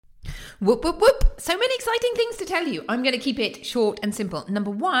Whoop, whoop, whoop. So many exciting things to tell you. I'm going to keep it short and simple. Number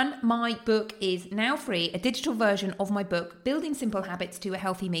one, my book is now free, a digital version of my book, Building Simple Habits to a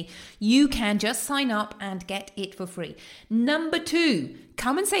Healthy Me. You can just sign up and get it for free. Number two,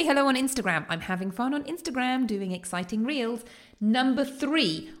 come and say hello on Instagram. I'm having fun on Instagram doing exciting reels. Number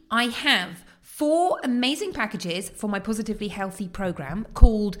three, I have 4 amazing packages for my Positively Healthy program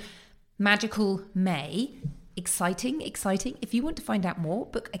called Magical May. Exciting. If you want to find out more,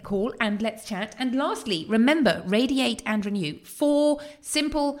 book a call and let's chat. And lastly, remember, Radiate and Renew. 4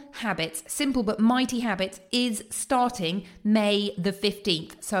 simple habits, simple but mighty habits, is starting May the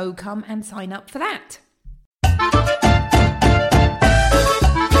 15th. So come and sign up for that.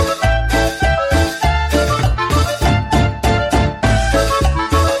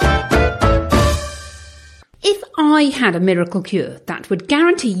 If I had a miracle cure that would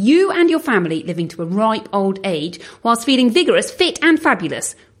guarantee you and your family living to a ripe old age whilst feeling vigorous, fit and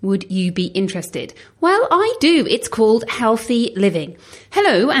fabulous, would you be interested? Well, I do. It's called Healthy Living.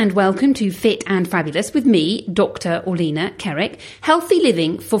 Hello and welcome to Fit and Fabulous with me, Dr. Orlena Kerrick. Healthy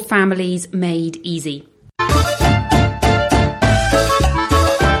Living for Families Made Easy.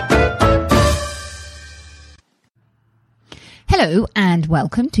 Hello and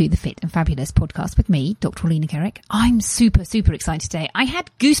welcome to the Fit and Fabulous podcast with me, Dr. Orlena Kerrick. I'm super excited today. I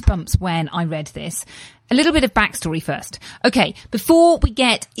had goosebumps when I read this. A little bit of backstory first. Okay, before we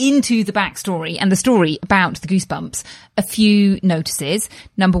get into the backstory and the story about the goosebumps, a few notices.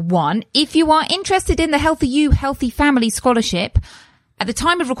 Number one, if you are interested in the Healthy You, Healthy Family Scholarship, at the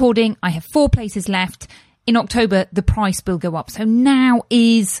time of recording, I have 4 places left. In October, the price will go up. So now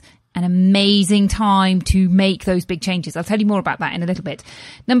is an amazing time to make those big changes. I'll tell you more about that in a little bit.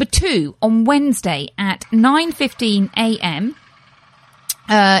 Number 2, on Wednesday at 9:15 a.m.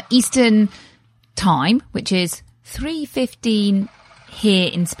 Eastern time, which is 3:15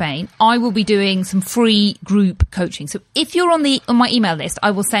 here in Spain, I will be doing some free group coaching. So if you're on my email list,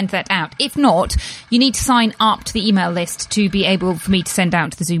 I will send that out. If not, you need to sign up to the email list to be able for me to send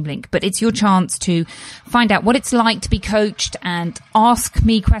out the Zoom link. But it's your chance to find out what it's like to be coached and ask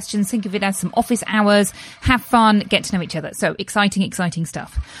me questions. Think of it as some office hours, have fun, get to know each other. So exciting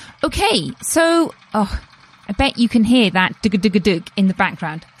stuff. Okay, so I bet you can hear that dug in the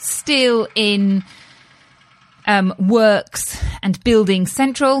background. Still in works and building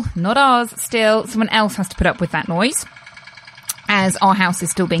central, not ours, still someone else has to put up with that noise as our house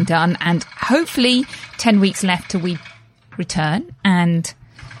is still being done, and hopefully 10 weeks left till we return and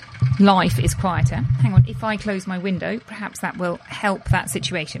life is quieter. Hang on, if I close my window, perhaps that will help that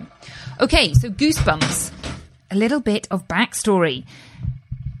situation. Okay, so goosebumps. A little bit of backstory.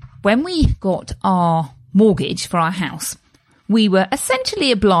 When we got our mortgage for our house, we were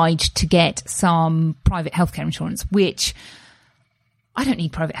essentially obliged to get some private healthcare insurance, which I don't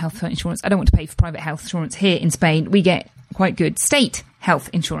need private health insurance. I don't want to pay for private health insurance here in Spain. We get quite good state health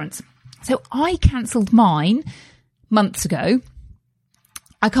insurance. So I cancelled mine months ago.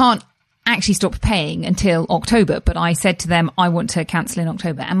 I can't actually stop paying until October, but I said to them, I want to cancel in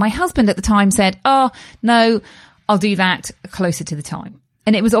October. And my husband at the time said, oh, no, I'll do that closer to the time.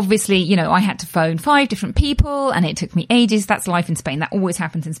 And it was obviously, I had to phone 5 different people and it took me ages. That's life in Spain. That always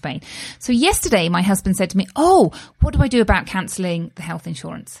happens in Spain. So yesterday, my husband said to me, oh, what do I do about cancelling the health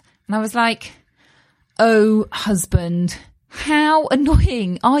insurance? And I was like, oh, husband, how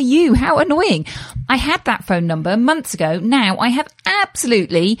annoying are you? How annoying. I had that phone number months ago. Now I have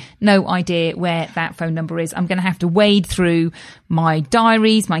absolutely no idea where that phone number is. I'm going to have to wade through my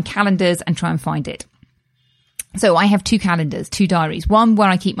diaries, my calendars and try and find it. So I have 2 calendars, 2 diaries, one where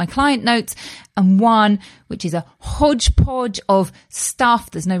I keep my client notes and one which is a hodgepodge of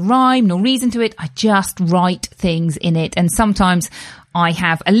stuff. There's no rhyme, nor reason to it. I just write things in it. And sometimes I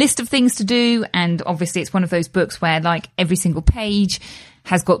have a list of things to do. And obviously it's one of those books where like every single page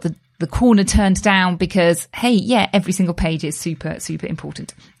has got the corner turned down because, hey, yeah, every single page is super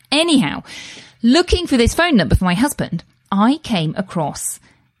important. Anyhow, looking for this phone number for my husband, I came across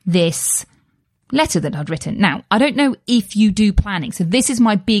this letter that I'd written. Now, I don't know if you do planning. So this is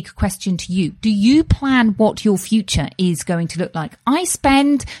my big question to you. Do you plan what your future is going to look like? I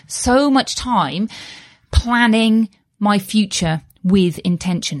spend so much time planning my future with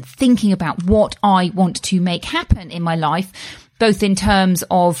intention, thinking about what I want to make happen in my life, both in terms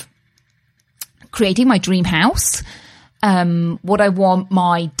of creating my dream house, what I want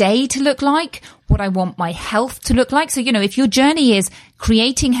my day to look like, what I want my health to look like. So, if your journey is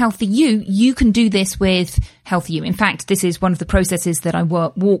creating Healthy You, you can do this with Healthy You. In fact, this is one of the processes that I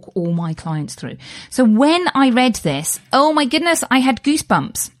walk all my clients through. So when I read this, oh my goodness, I had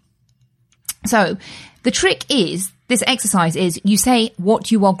goosebumps. So the trick is, this exercise is, you say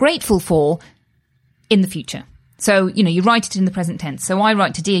what you are grateful for in the future. So, you write it in the present tense. So I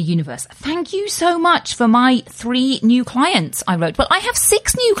write to Dear Universe, thank you so much for my 3 new clients, I wrote. Well, I have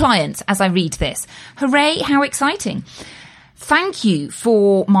 6 new clients as I read this. Hooray, how exciting. Thank you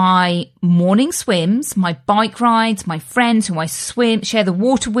for my morning swims, my bike rides, my friends who I share the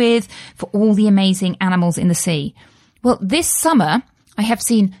water with, for all the amazing animals in the sea. Well, this summer, I have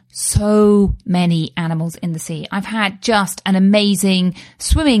seen so many animals in the sea. I've had just an amazing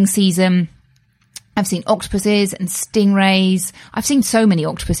swimming season. I've seen octopuses and stingrays. I've seen so many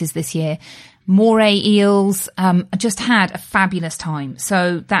octopuses this year. Moray eels. I just had a fabulous time.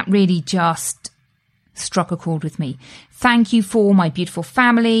 So that really just struck a chord with me. Thank you for my beautiful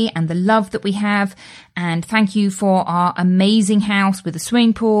family and the love that we have. And thank you for our amazing house with a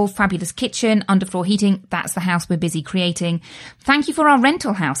swimming pool, fabulous kitchen, underfloor heating. That's the house we're busy creating. Thank you for our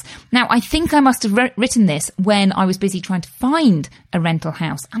rental house. Now, I think I must have written this when I was busy trying to find a rental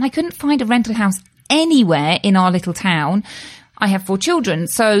house, and I couldn't find a rental house anywhere in our little town. I have 4 children,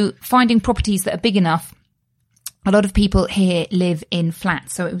 so finding properties that are big enough, a lot of people here live in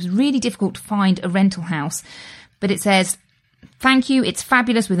flats, so it was really difficult to find a rental house. But it says, thank you, it's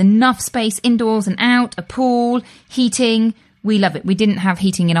fabulous with enough space indoors and out, a pool, heating. We love it. We didn't have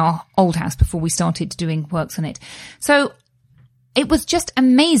heating in our old house before we started doing works on it. So it was just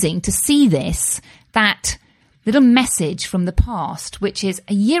amazing to see this, that little message from the past, which is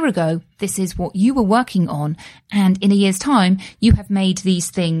a year ago, this is what you were working on. And in a year's time, you have made these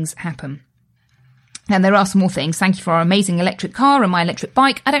things happen. And there are some more things. Thank you for our amazing electric car and my electric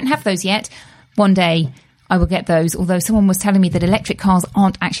bike. I don't have those yet. One day I will get those, although someone was telling me that electric cars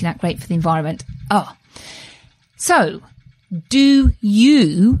aren't actually that great for the environment. So do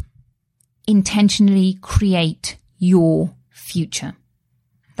you intentionally create your future?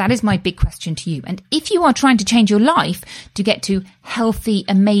 That is my big question to you. And if you are trying to change your life to get to healthy,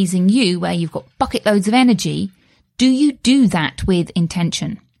 amazing you, where you've got bucket loads of energy, do you do that with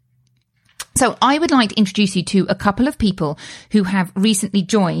intention? So I would like to introduce you to a couple of people who have recently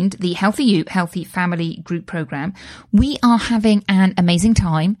joined the Healthy You, Healthy Family group program. We are having an amazing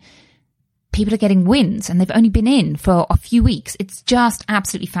time. People are getting wins, and they've only been in for a few weeks. It's just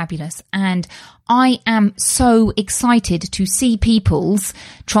absolutely fabulous. And I am so excited to see people's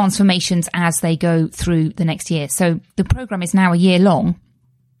transformations as they go through the next year. So the program is now a year long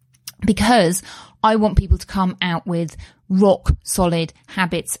because I want people to come out with rock solid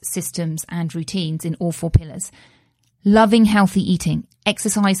habits, systems and routines in all 4 pillars. Loving healthy eating,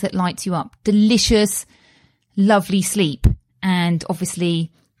 exercise that lights you up, delicious, lovely sleep, and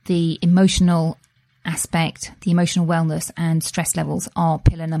obviously the emotional aspect, the emotional wellness and stress levels are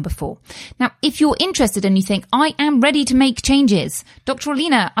pillar number 4. Now, if you're interested and you think, I am ready to make changes, Dr.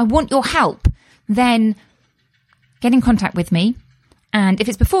 Orlena, I want your help, then get in contact with me. And if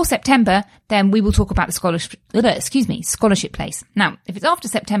it's before September, then we will talk about the scholarship place. Now, if it's after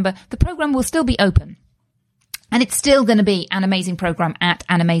September, the program will still be open. And it's still going to be an amazing program at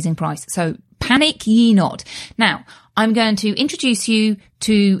an amazing price. So panic ye not. Now, I'm going to introduce you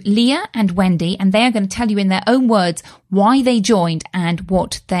to Leah and Wendy, and they are going to tell you in their own words why they joined and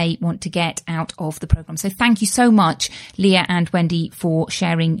what they want to get out of the program. So thank you so much, Leah and Wendy, for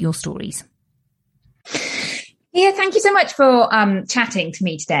sharing your stories. Yeah, thank you so much for chatting to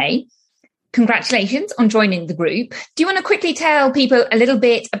me today. Congratulations on joining the group. Do you want to quickly tell people a little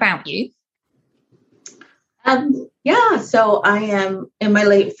bit about you? So I am in my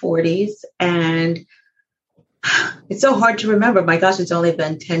late 40s, and it's so hard to remember. My gosh, it's only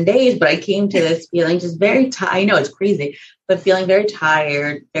been 10 days, but I came to this feeling just very tired. I know it's crazy, but feeling very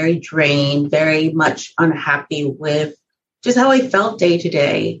tired, very drained, very much unhappy with just how I felt day to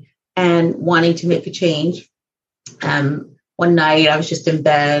day and wanting to make a change. One night I was just in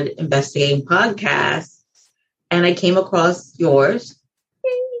bed investigating podcasts, and I came across yours.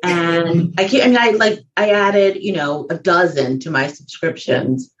 And I added, a dozen to my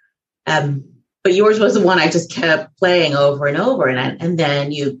subscriptions. But yours was the one I just kept playing over and over. And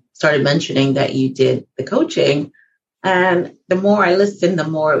then you started mentioning that you did the coaching. And the more I listened, the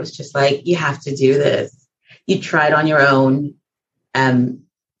more it was just like, you have to do this. You try it on your own.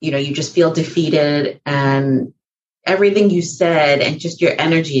 You just feel defeated, and everything you said and just your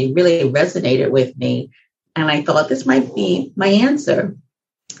energy really resonated with me. And I thought this might be my answer.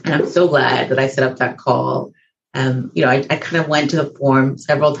 And I'm so glad that I set up that call. I kind of went to the form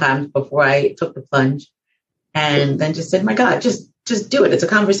several times before I took the plunge, and then just said, my God, just do it. It's a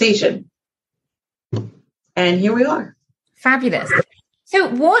conversation. And here we are. Fabulous. So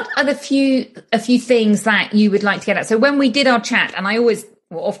what are a few things that you would like to get at? So when we did our chat, and I always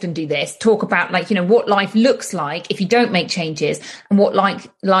will often do this, talk about like, what life looks like if you don't make changes and what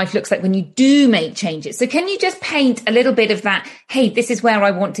life looks like when you do make changes. So can you just paint a little bit of that? Hey, this is where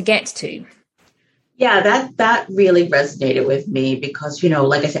I want to get to. Yeah, that really resonated with me because,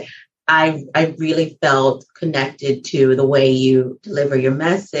 like I said, I really felt connected to the way you deliver your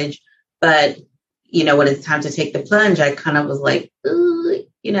message. But, when it's time to take the plunge, I kind of was like,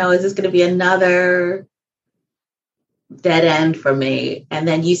 is this going to be another dead end for me? And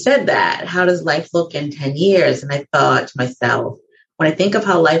then you said that, how does life look in 10 years? And I thought to myself, when I think of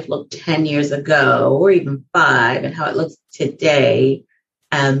how life looked 10 years ago, or even 5, and how it looks today,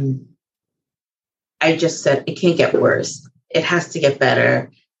 I just said, it can't get worse. It has to get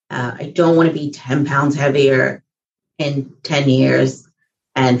better. I don't want to be 10 pounds heavier in 10 years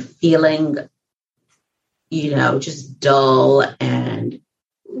and feeling, just dull and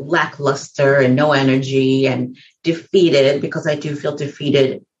lackluster and no energy and defeated, because I do feel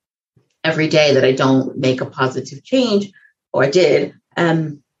defeated every day that I don't make a positive change, or I did.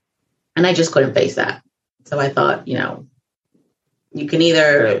 And I just couldn't face that. So I thought, you can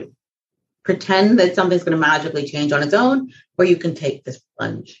either pretend that something's going to magically change on its own, or you can take this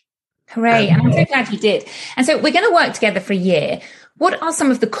plunge. Hooray. And I'm so glad you did. And so we're going to work together for a year. What are some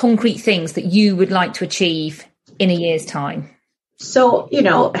of the concrete things that you would like to achieve in a year's time? So,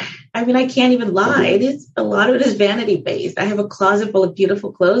 I can't even lie. A lot of it is vanity based. I have a closet full of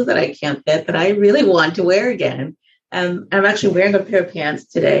beautiful clothes that I can't fit that I really want to wear again. I'm actually wearing a pair of pants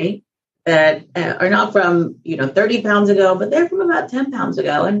today that are not from, 30 pounds ago, but they're from about 10 pounds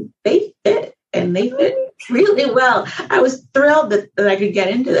ago, and they fit, and they fit really well. I was thrilled that I could get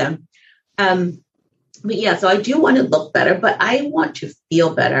into them. But yeah, so I do want to look better, but I want to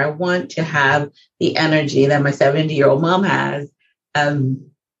feel better. I want to have the energy that my 70-year-old mom has,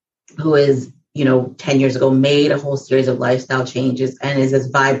 who is, 10 years ago made a whole series of lifestyle changes and is as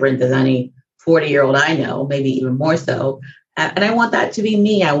vibrant as any 40-year-old I know, maybe even more so. And I want that to be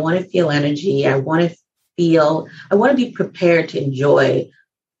me. I want to feel energy. I want to be prepared to enjoy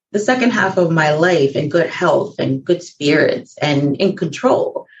the second half of my life in good health and good spirits and in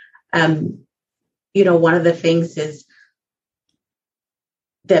control. One of the things is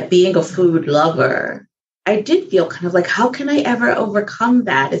that being a food lover, I did feel kind of like, how can I ever overcome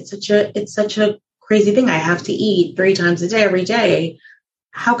that? It's such a crazy thing. I have to eat 3 times a day, every day.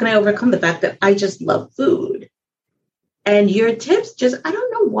 How can I overcome the fact that I just love food? And your tips I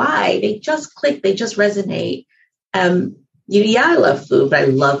don't know why, they just click, they just resonate. I love food, but I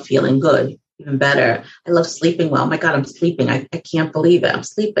love feeling good, even better. I love sleeping well. Oh my God, I'm sleeping. I can't believe it. I'm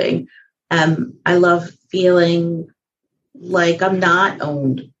sleeping. I love feeling like I'm not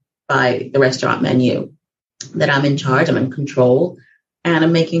owned by the restaurant menu, that I'm in charge, I'm in control, and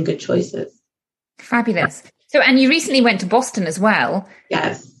I'm making good choices. Fabulous. So, and you recently went to Boston as well.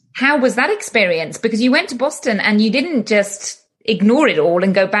 Yes. How was that experience? Because you went to Boston and you didn't just ignore it all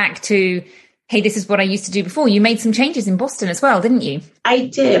and go back to, hey, this is what I used to do before. You made some changes in Boston as well, didn't you? I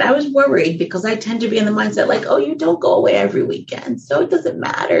did. I was worried because I tend to be in the mindset like, oh, you don't go away every weekend. So it doesn't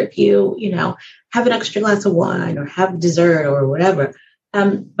matter if you, have an extra glass of wine or have dessert or whatever.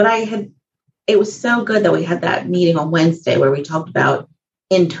 But it was so good that we had that meeting on Wednesday where we talked about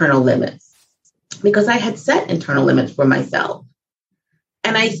internal limits, because I had set internal limits for myself.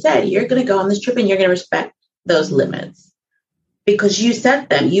 And I said, you're going to go on this trip and you're going to respect those limits because you set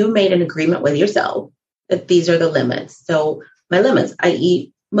them. You made an agreement with yourself that these are the limits. So my limits, I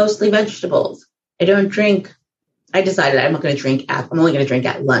eat mostly vegetables. I don't drink. I decided I'm not going to drink. I'm only going to drink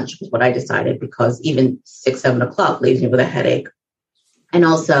at lunch was what I decided, because even 6, 7 o'clock leaves me with a headache. And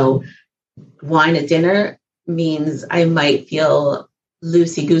also wine at dinner means I might feel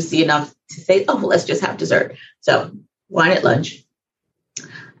loosey-goosey enough to say, oh, well, let's just have dessert. So wine at lunch.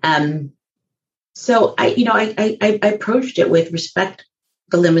 So I approached it with respect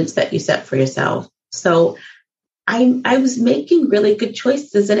the limits that you set for yourself. So I was making really good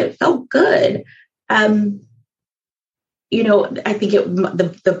choices and it felt good. I think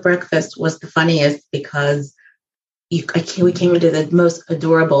the breakfast was the funniest because we came into the most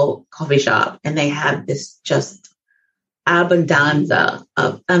adorable coffee shop and they had this just abundanza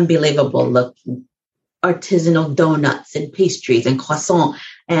of unbelievable looking artisanal donuts and pastries and croissant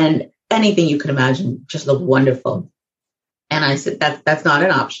and anything you could imagine just looked wonderful. And I said, that's not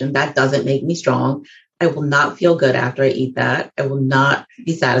an option. That doesn't make me strong. I will not feel good after I eat that. I will not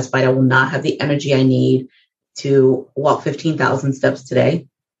be satisfied. I will not have the energy I need to walk 15,000 steps today.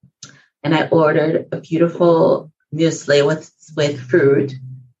 And I ordered a beautiful muesli with fruit.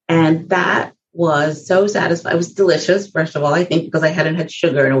 And that was so satisfying. It was delicious, first of all, I think, because I hadn't had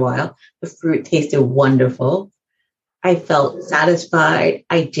sugar in a while. The fruit tasted wonderful. I felt satisfied.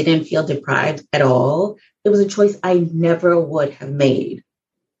 I didn't feel deprived at all. It was a choice I never would have made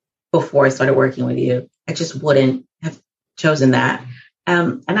before I started working with you. I just wouldn't have chosen that.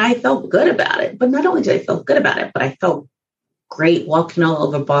 And I felt good about it. But not only did I feel good about it, but I felt great walking all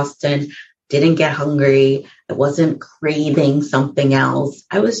over Boston, didn't get hungry. I wasn't craving something else.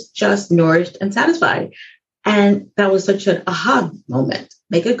 I was just nourished and satisfied. And that was such an aha moment.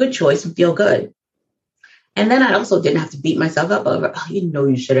 Make a good choice and feel good. And then I also didn't have to beat myself up over,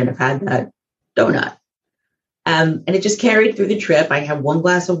 you shouldn't have had that donut. And it just carried through the trip. I had one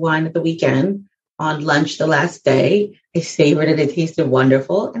glass of wine at the weekend on lunch the last day. I savored it. It tasted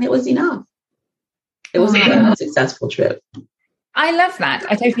wonderful. And it was enough. It was a successful trip. I love that.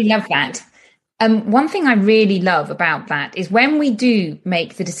 I totally love that. One thing I really love about that is when we do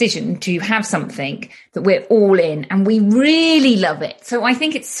make the decision to have something that we're all in and we really love it. So I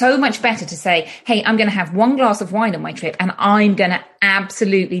think it's so much better to say, hey, I'm going to have one glass of wine on my trip and I'm going to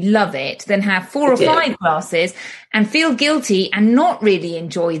absolutely love it than have 4 or 5 glasses and feel guilty and not really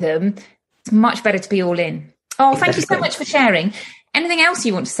enjoy them. It's much better to be all in. Oh, thank you so much for sharing. Anything else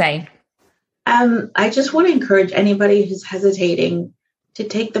you want to say? I just want to encourage anybody who's hesitating to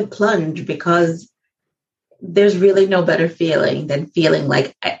take the plunge, because there's really no better feeling than feeling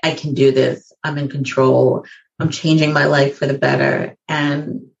like I can do this. I'm in control. I'm changing my life for the better.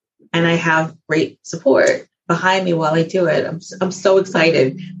 And I have great support behind me while I do it. I'm so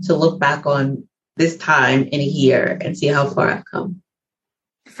excited to look back on this time in a year and see how far I've come.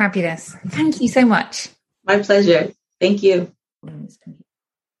 Fabulous. Thank you so much. My pleasure. Thank you.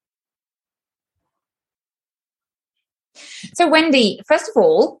 So Wendy, first of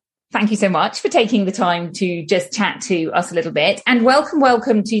all, thank you so much for taking the time to just chat to us a little bit, and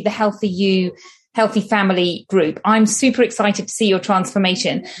welcome to the Healthy You, Healthy Family group. I'm super excited to see your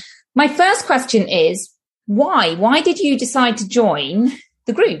transformation. My first question is, why? Why did you decide to join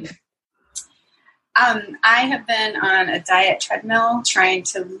the group? I have been on a diet treadmill trying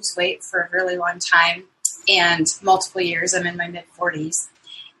to lose weight for a really long time and multiple years. I'm in my mid-40s.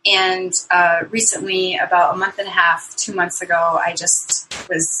 And recently, about a month and a half, 2 months ago, I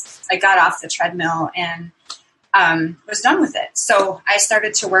got off the treadmill and was done with it. So I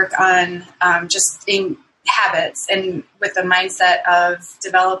started to work on just in habits, and with the mindset of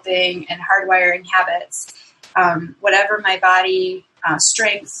developing and hardwiring habits. Whatever my body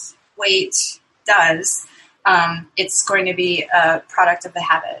strength, weight does, it's going to be a product of the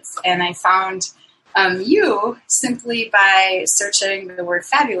habits. And I found you simply by searching the word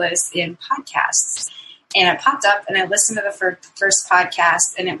fabulous in podcasts. And it popped up and I listened to the first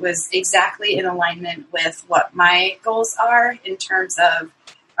podcast, and it was exactly in alignment with what my goals are in terms of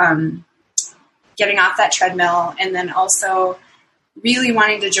getting off that treadmill, and then also really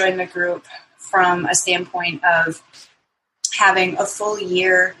wanting to join the group from a standpoint of having a full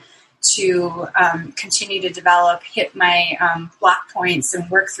year to continue to develop, hit my block points and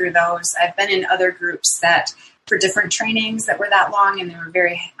work through those. I've been in other groups that for different trainings that were that long, and they were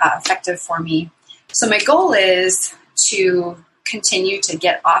very effective for me. So my goal is to continue to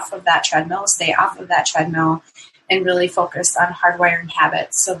get off of that treadmill, stay off of that treadmill, and really focus on hardwiring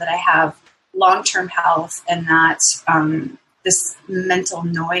habits so that I have long-term health and not this mental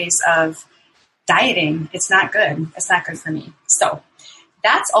noise of dieting. It's not good. It's not good for me. So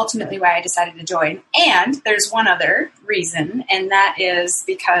that's ultimately why I decided to join. And there's one other reason, and that is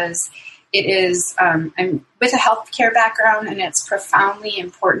because it is, I'm with a healthcare background, and it's profoundly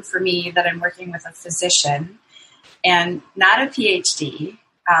important for me that I'm working with a physician, and not a PhD,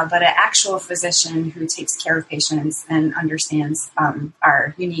 but an actual physician who takes care of patients and understands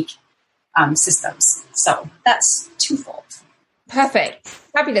our unique systems. So that's twofold. Perfect.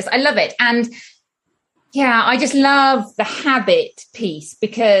 Fabulous. I love it. And yeah, I just love the habit piece,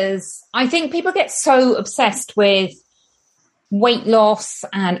 because I think people get so obsessed with weight loss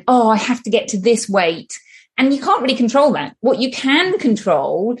and, I have to get to this weight. And you can't really control that. What you can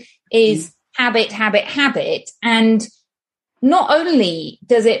control is habit. And not only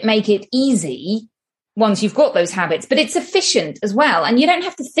does it make it easy once you've got those habits, but it's efficient as well. And you don't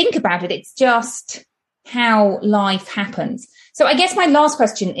have to think about it. It's just how life happens. So I guess my last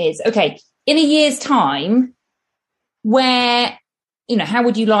question is, okay, in a year's time, how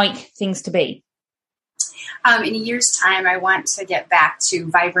would you like things to be? In a year's time, I want to get back to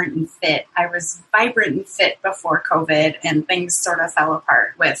vibrant and fit. I was vibrant and fit before COVID, and things sort of fell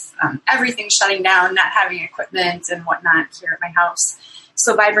apart with everything shutting down, not having equipment and whatnot here at my house.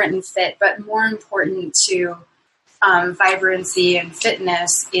 So vibrant and fit, but more important to vibrancy and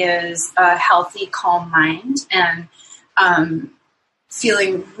fitness is a healthy, calm mind. And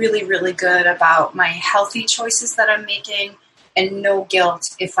feeling really, really good about my healthy choices that I'm making, and no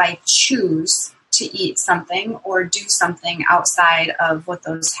guilt if I choose to eat something or do something outside of what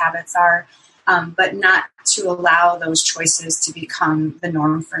those habits are, but not to allow those choices to become the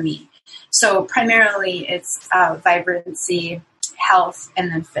norm for me. So primarily it's vibrancy, health,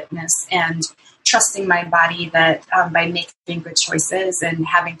 and then fitness, and trusting my body that by making good choices and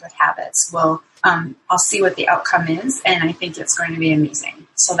having good habits I'll see what the outcome is, and I think it's going to be amazing.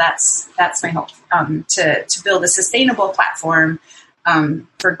 So that's my hope, to build a sustainable platform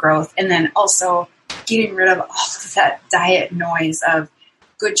for growth, and then also getting rid of all of that diet noise of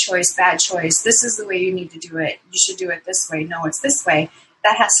good choice, bad choice. This is the way you need to do it. You should do it this way. No, it's this way.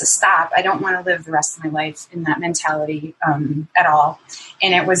 That has to stop. I don't want to live the rest of my life in that mentality at all.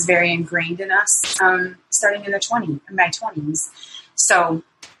 And it was very ingrained in us starting in my 20s. So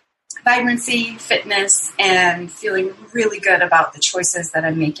vibrancy, fitness, and feeling really good about the choices that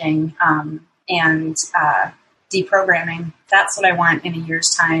I'm making, and deprogramming. That's what I want in a year's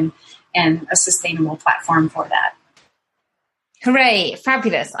time, and a sustainable platform for that. Hooray.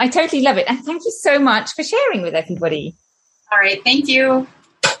 Fabulous. I totally love it. And thank you so much for sharing with everybody. All right. Thank you.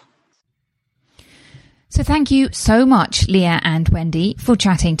 So thank you so much, Leah and Wendy, for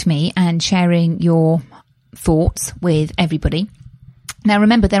chatting to me and sharing your thoughts with everybody. Now,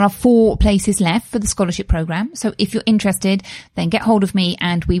 remember, there are 4 places left for the scholarship program. So if you're interested, then get hold of me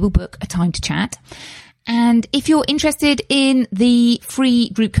and we will book a time to chat. And if you're interested in the free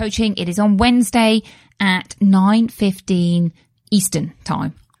group coaching, it is on Wednesday at 9:15 Eastern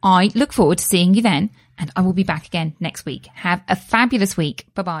time. I look forward to seeing you then, and I will be back again next week. Have a fabulous week.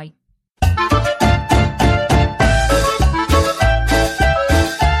 Bye-bye.